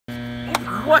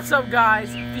What's up,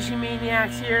 guys? Fishing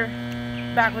Maniacs here,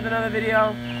 back with another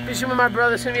video. Fishing with my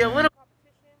brother. It's gonna be a little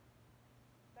competition.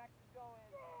 Max is going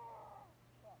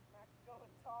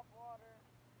top water.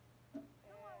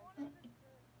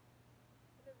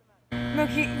 And Look,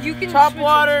 you can top switch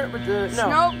water it. with the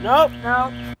Nope. Nope. No.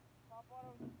 Top water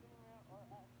with the spinning reel, or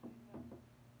actually no.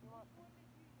 You want?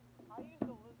 I use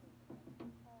the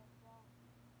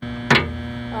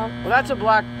lizard. Well, that's a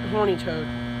black horny toad.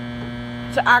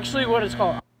 It's actually what it's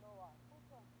called.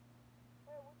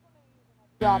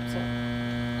 The opposite.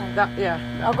 Yeah.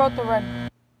 I'll go with the red.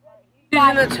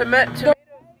 Using the tomato seed. Yeah,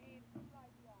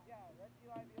 red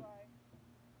T-I-B-I.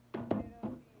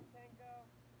 Tomato seed tango.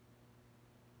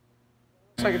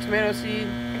 Looks like a tomato seed.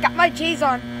 I got my J's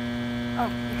on. Oh,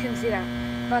 you couldn't see that.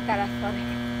 Not that athletic.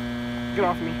 Get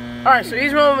off me. Alright, so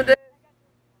he's rolling with this.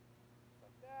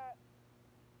 Like that.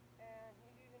 And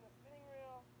he's using a spinning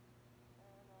reel.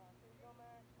 And here you go,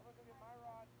 Max. I'm gonna go get my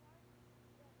rod.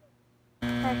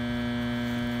 Hey.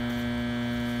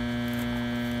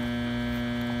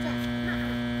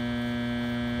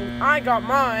 And I got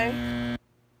my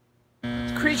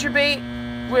creature bait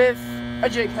with a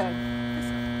jig head.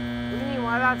 What do you mean?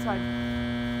 Why that side?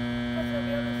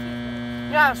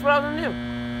 Yeah, that's what I was gonna do.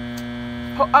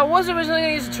 I was originally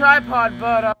gonna use a tripod,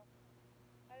 but I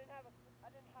didn't have a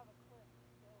clip.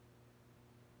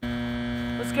 So.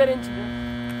 Let's get into this.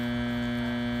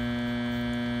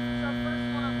 So first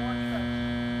one on one fish.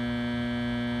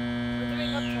 We're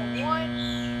doing up to one fish.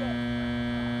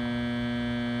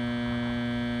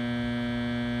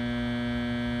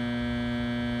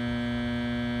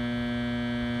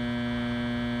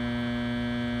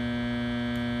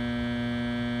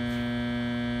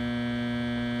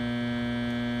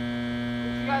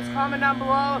 You guys comment down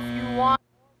below if you want.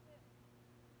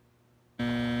 I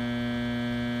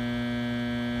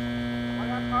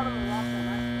got caught on the rock on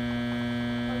that.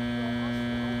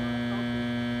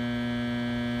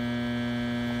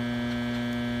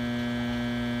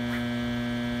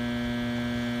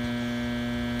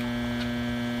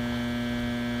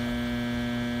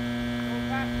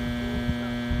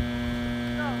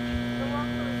 No, the rock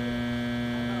over here.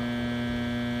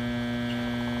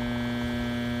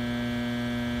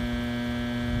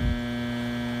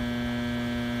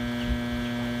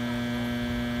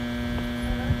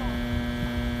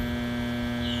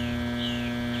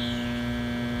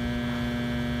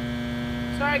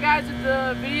 Sorry guys if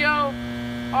the video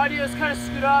audio is kind of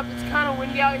screwed up. It's kind of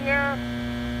windy out here.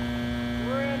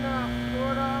 We're in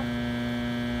Florida.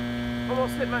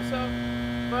 Almost hit myself.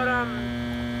 But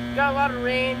got a lot of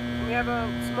rain. We have a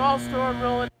small storm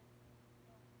rolling.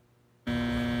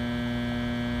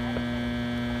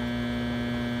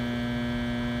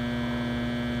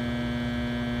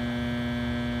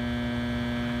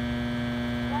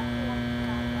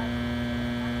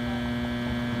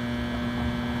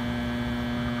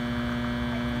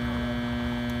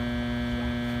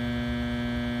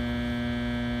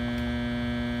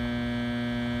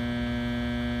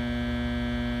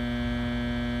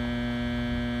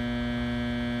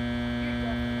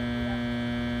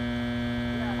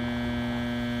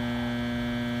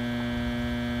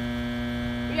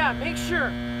 Yeah, make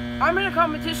sure. I'm in a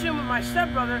competition with my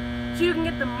stepbrother so you can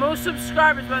get the most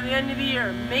subscribers by the end of the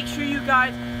year. Make sure you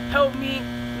guys help me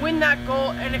win that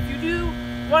goal. And if you do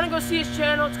want to go see his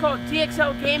channel, it's called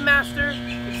DXL Game Master,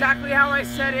 exactly how I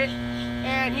said it.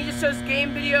 And he just does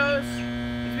game videos.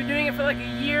 He's been doing it for like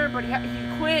a year, but he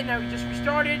quit. Now he just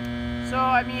restarted. So,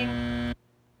 I mean,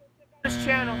 check out his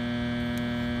channel.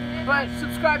 But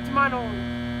subscribe to mine only.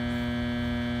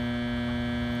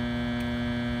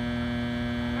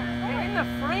 In the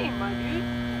frame, my dude.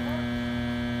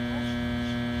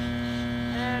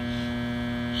 And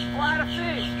flat a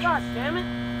fish. God damn it.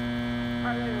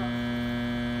 Alright, there you go.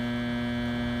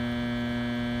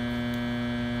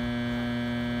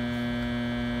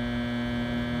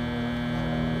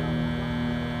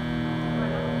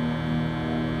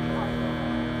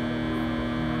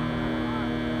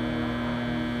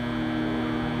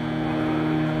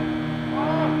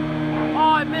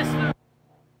 Oh, I missed it.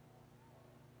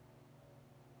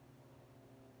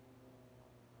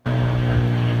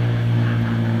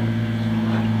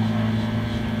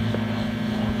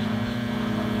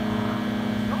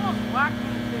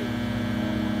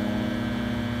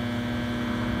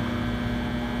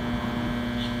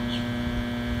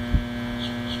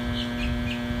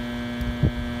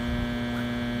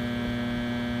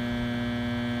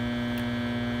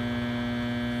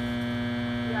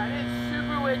 Yeah, it is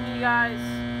super windy, guys.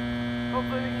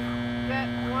 Hopefully we can get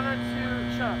one or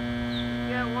two. Shut up.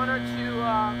 Get one or two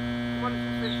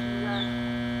fish for you guys.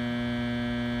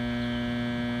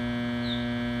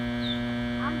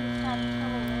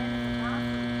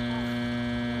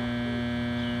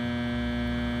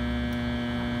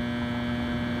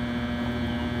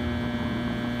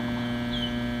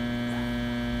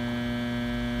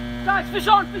 Guys, fish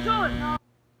on, fish on! No.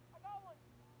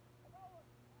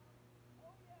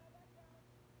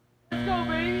 Let's go,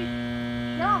 baby!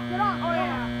 Get on, get on! Oh,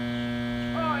 yeah!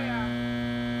 Oh, yeah!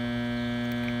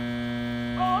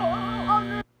 Oh,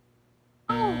 no!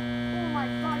 Oh my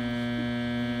God!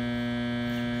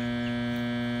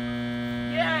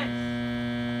 Yes!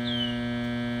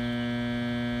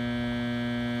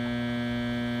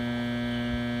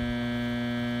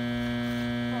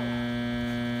 Oh.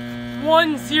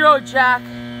 1-0, Jack.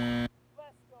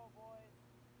 Let's go,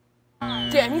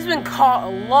 boys. Damn, he's been caught a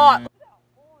lot.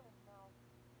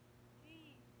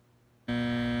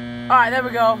 Alright, there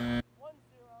we go.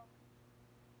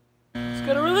 1-0. It's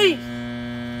gonna release.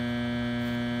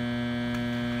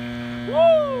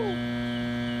 Woo!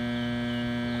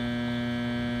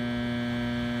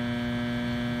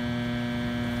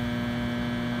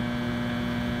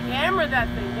 Hammer that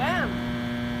thing down.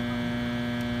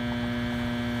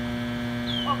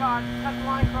 Oh God, got the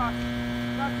line crossed.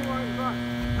 Got the line crossed.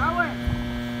 That way.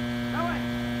 That way.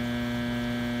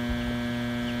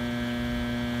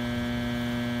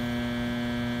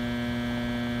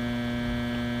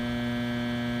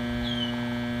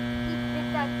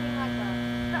 That thing like a...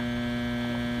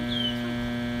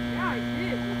 Yeah, I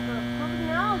did. It's a perfect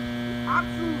analogy.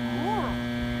 Absolute moron.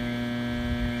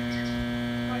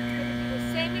 Like you're gonna do the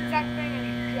same exact thing and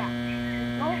yeah.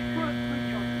 Don't put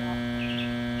creep on that.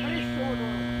 That is short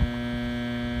order.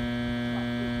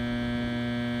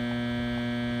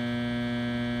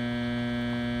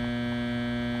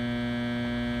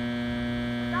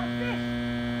 Got a fish!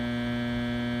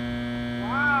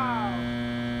 Wow.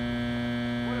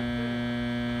 What a fish.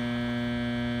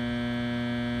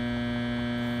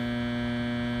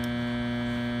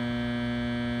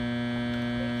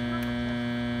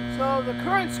 So the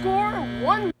current score,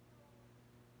 1.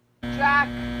 Jack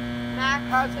Mac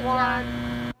has won.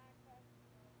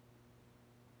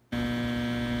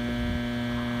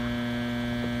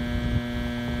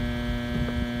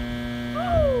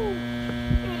 Woo!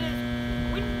 It is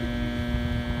windy.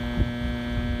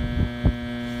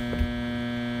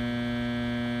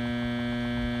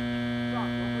 Drop,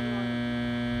 don't put it on.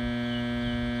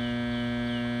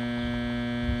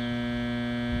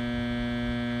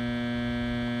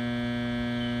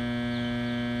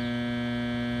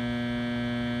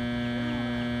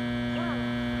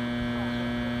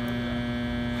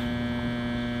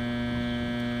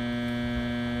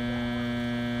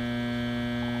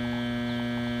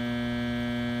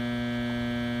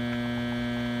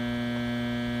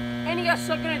 And he got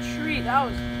stuck in a tree. That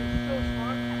was just so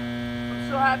smart. I'm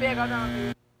so happy I got that on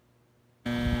video.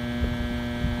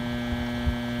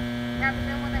 Yeah, but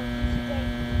then when I lose today,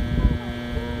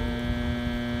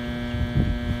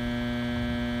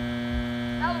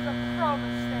 that was a pro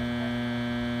mistake.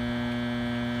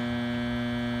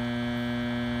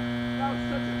 That was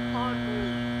such a con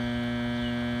move.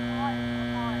 I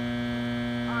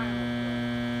am a pro.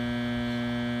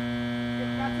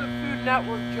 That's a Food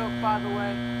Network joke, by the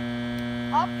way.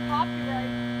 Up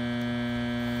copyright.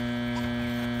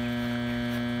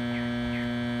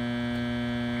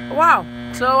 Wow.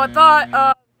 So I thought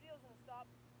the video's gonna stop.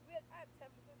 I have 10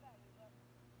 minutes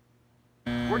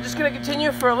left. We're just gonna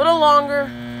continue for a little longer.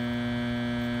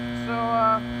 So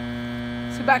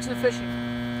let's get back to the fishing.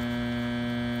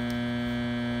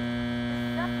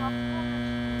 Is that popcorn or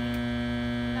sweet?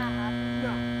 Not happy?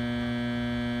 No.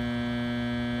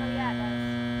 Oh yeah, it does.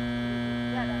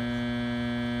 Yeah, it does.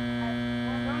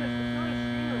 It's not a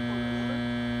screen recorder, remember?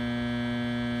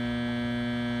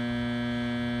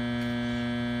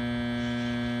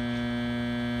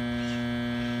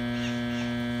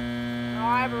 No, I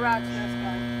have a rat's nest,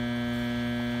 guys.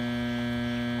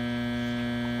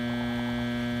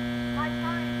 My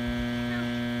time.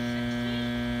 2:16.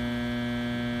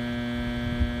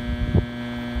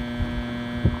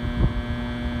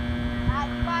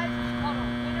 You guys, it's called a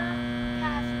winter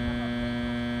cast from a big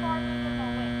far bigger than a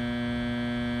lake.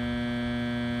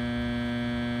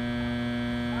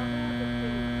 I don't think that's a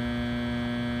thing.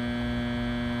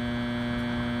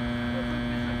 Get some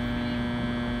fish up for me.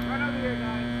 Right over here,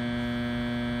 guys.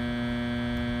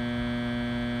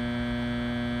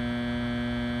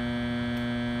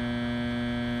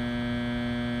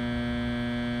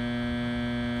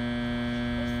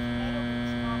 This tomato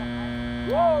is not a bite.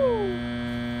 Woo!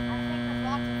 I think there's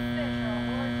lots of fish are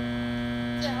allergic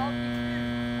to healthy food.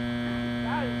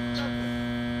 That is such a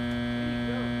sweet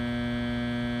joke.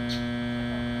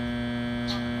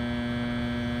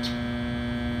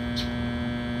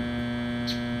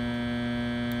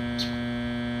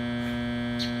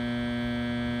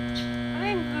 I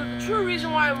think the true reason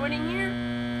why I'm winning here,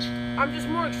 I'm just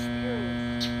more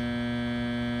experienced.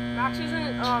 Max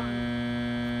isn't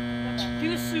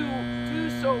do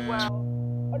so well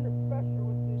under pressure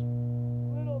with this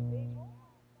little baby.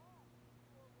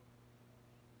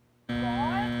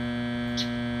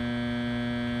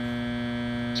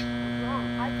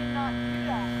 I did not do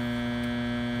that.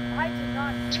 I did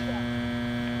not do that.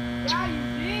 Yeah, you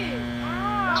did.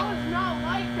 How? That was not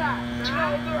like that, man.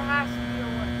 No, there has to be a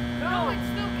way. No, it's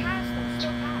still cast. It's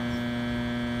still cast.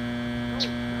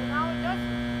 No, now it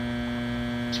doesn't.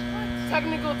 What?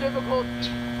 Technical difficulty.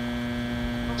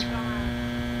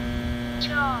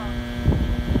 No.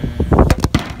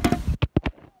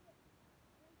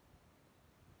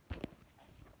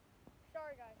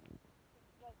 Sorry, guys.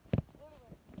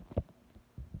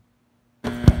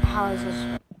 How is this?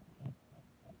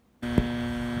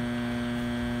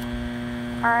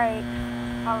 Alright.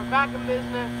 We're back in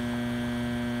business.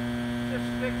 Just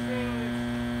fixing this.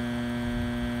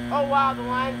 Oh wow, the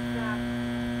line snapped.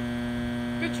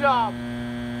 Good job.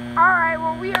 Alright,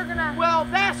 well we are gonna... Well,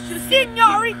 that's just...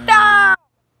 Señorita!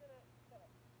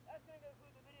 That's gonna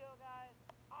conclude the video, guys.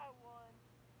 I won.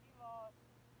 He lost.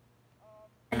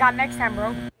 I got next time,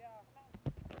 bro. Yeah.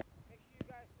 Make sure you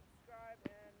guys subscribe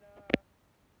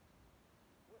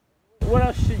and what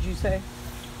else should you say?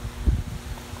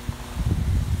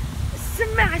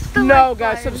 Smash the No, like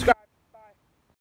guys, button. subscribe.